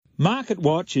Market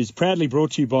Watch is proudly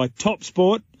brought to you by Top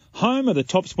Sport, home of the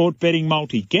Top Sport betting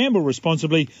multi. Gamble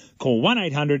responsibly. Call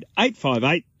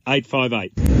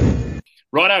 1-800-858-858.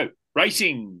 Righto,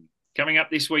 racing coming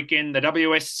up this weekend, the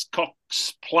WS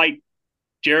Cox Plate.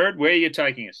 Jared, where are you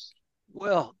taking us?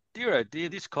 Well, dear oh dear,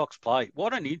 this Cox Plate,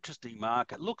 what an interesting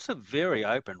market. Looks a very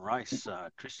open race,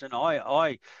 Tristan.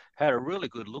 I had a really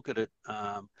good look at it,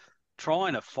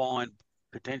 trying to find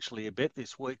potentially a bet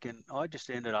this week, and I just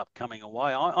ended up coming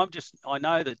away. I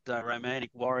know that Romantic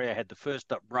Warrior had the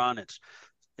first up run.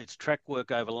 Its track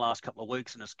work over the last couple of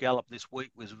weeks and its gallop this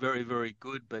week was very, very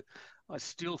good, but I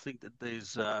still think that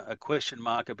there's a question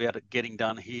mark about it getting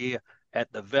done here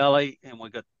at the Valley, and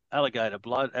we've got Alligator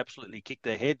Blood absolutely kicked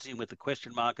their heads in with the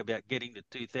question mark about getting to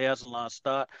 2,000 last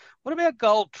start. What about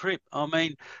Gold Trip? I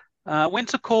mean,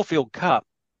 wins the Caulfield Cup,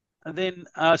 and then,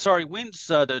 wins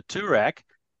the Toorak,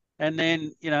 and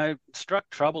then, struck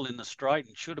trouble in the straight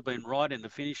and should have been right in the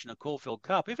finish in the Caulfield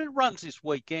Cup. If it runs this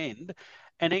weekend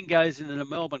and then goes into the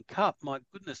Melbourne Cup, my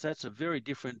goodness, that's a very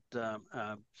different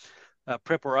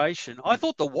preparation. I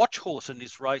thought the watch horse in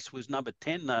this race was number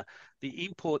 10,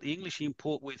 the English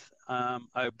import with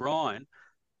O'Brien,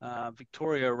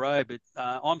 Victoria Road, but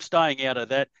I'm staying out of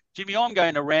that. Jimmy, I'm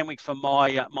going to Randwick for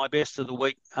my best of the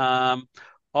week.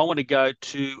 I want to go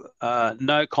to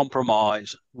No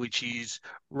Compromise, which is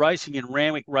racing in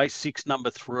Randwick, race 6, number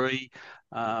 3.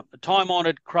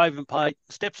 Time-honoured, Craven Plate,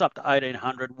 steps up to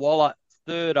 1,800. Waller,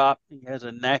 third up. He has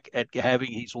a knack at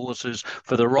having his horses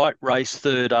for the right race,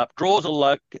 third up. Draws a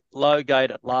low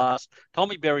gate at last.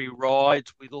 Tommy Berry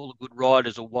rides with all the good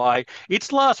riders away.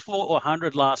 Its last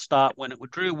 400 last start, when it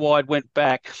drew wide, went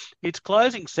back. Its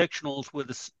closing sectionals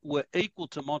were equal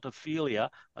to Montefilia.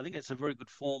 I think it's a very good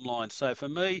form line. So for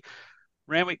me,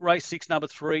 Randwick race 6, number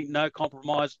 3, No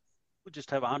Compromise. We'll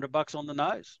just have $100 on the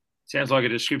nose. Sounds like a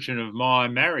description of my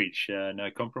marriage.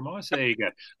 No Compromise. There you go.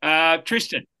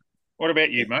 Tristan, what about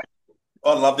you, mate?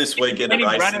 I love this weekend of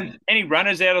racing. Any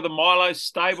runners out of the Milo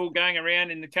stable going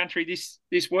around in the country this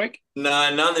week?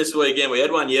 No, none this weekend. We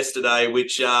had one yesterday,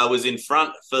 which was in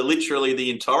front for literally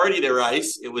the entirety of the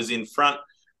race. It was in front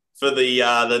for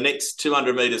the next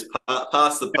 200 metres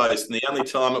past the post, and the only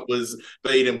time it was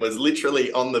beaten was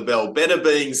literally on the bell. Better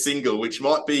being single, which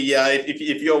might be,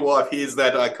 if your wife hears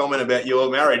that comment about your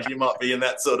marriage, you might be in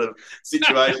that sort of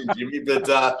situation, Jimmy. But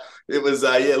it was,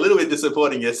 a little bit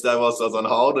disappointing yesterday whilst I was on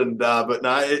hold. But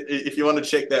no, if you want to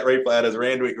check that replay out as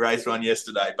Randwick race run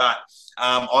yesterday. But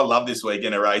I love this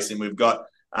weekend of racing. We've got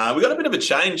a bit of a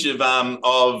change of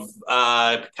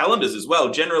calendars as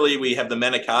well. Generally, we have the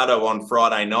Manikato on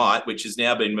Friday night, which has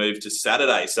now been moved to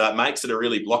Saturday. So it makes it a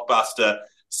really blockbuster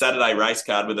Saturday race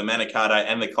card with the Manikato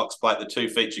and the Cox Plate, the 2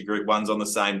 feature Group 1s on the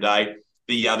same day.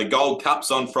 The Gold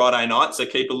Cup's on Friday night, so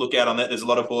keep a lookout on that. There's a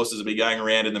lot of horses that will be going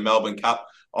around in the Melbourne Cup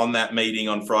on that meeting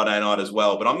on Friday night as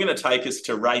well. But I'm going to take us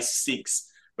to race 6.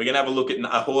 We're going to have a look at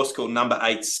a horse called number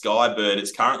 8, Skybird.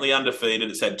 It's currently undefeated.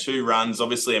 It's had 2 runs.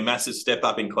 Obviously, a massive step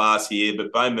up in class here,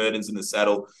 but Bo Merton's in the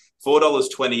saddle.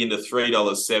 $4.20 into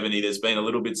 $3.70. There's been a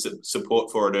little bit of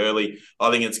support for it early.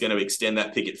 I think it's going to extend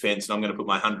that picket fence, and I'm going to put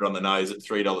my 100 on the nose at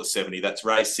 $3.70. That's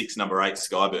race 6, number 8,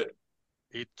 Skybird.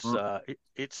 It's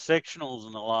sectionals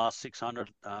in the last 600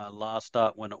 last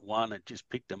start when it won. It just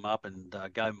picked them up and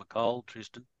gave them a cold,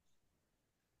 Tristan.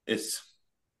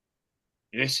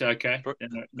 Yes, okay.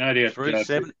 No doubt.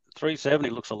 370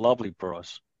 looks a lovely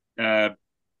price.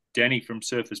 Danny from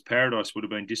Surfers Paradise would have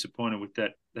been disappointed with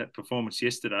that performance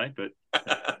yesterday, but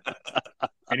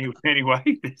anyway,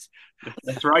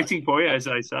 that's racing for you, as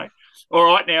they say. All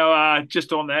right, now,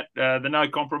 just on that, the No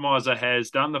Compromiser has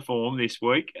done the form this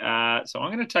week. So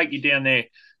I'm going to take you down there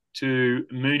to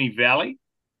Moonee Valley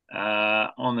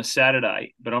on the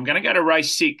Saturday, but I'm going to go to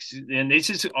race 6, and this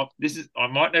is I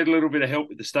might need a little bit of help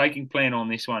with the staking plan on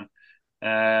this one,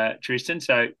 Tristan.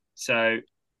 So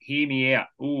hear me out.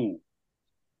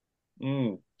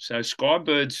 So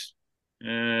Skybird's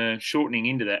shortening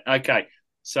into that. Okay,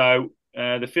 so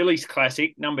the Phillies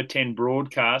Classic, number 10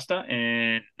 Broadcaster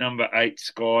and number 8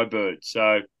 Skybird.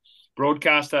 So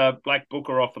Broadcaster, Black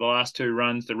Booker off for the last 2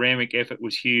 runs. The Randwick effort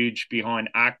was huge behind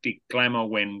Arctic Glamour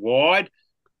when wide.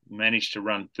 Managed to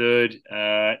run 3rd.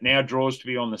 Now draws to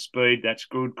be on the speed. That's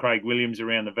good. Craig Williams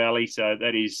around the valley, so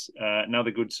that is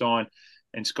another good sign.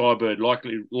 And Skybird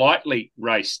lightly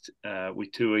raced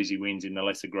with 2 easy wins in the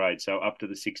lesser grade, so up to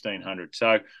the 1,600.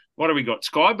 So what have we got?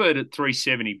 Skybird at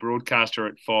 370, Broadcaster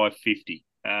at 550.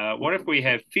 What if we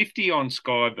have 50 on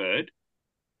Skybird,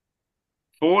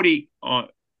 40 on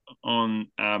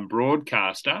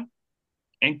Broadcaster,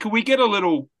 and could we get a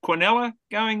little Quinella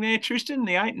going there, Tristan,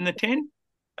 the 8 and the 10?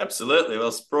 Absolutely.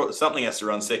 Well, something has to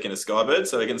run second to Skybird,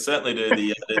 so we can certainly do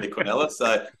the Quinella.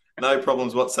 So no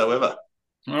problems whatsoever.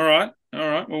 All right.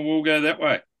 Well, we'll go that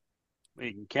way.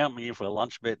 You can count me in for a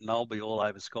lunch bet, and I'll be all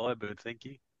over Skybird. Thank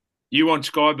you. You want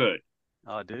Skybird?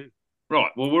 I do. Right.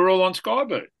 Well, we're all on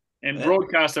Skybird, and Yeah.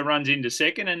 Broadcaster runs into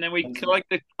second, and then we collect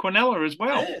the Quinella as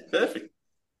well. Yeah, perfect.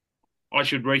 I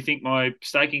should rethink my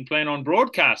staking plan on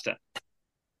Broadcaster.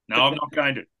 No, I'm not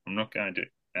going to. I'm not going to.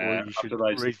 Well, you should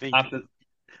rethink.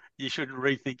 You shouldn't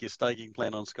rethink your staking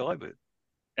plan on Skybird.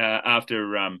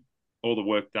 After all the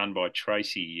work done by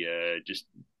Tracy, just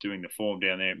doing the form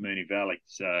down there at Moonee Valley.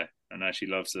 So I know she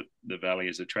loves the valley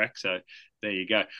as a track. So there you go.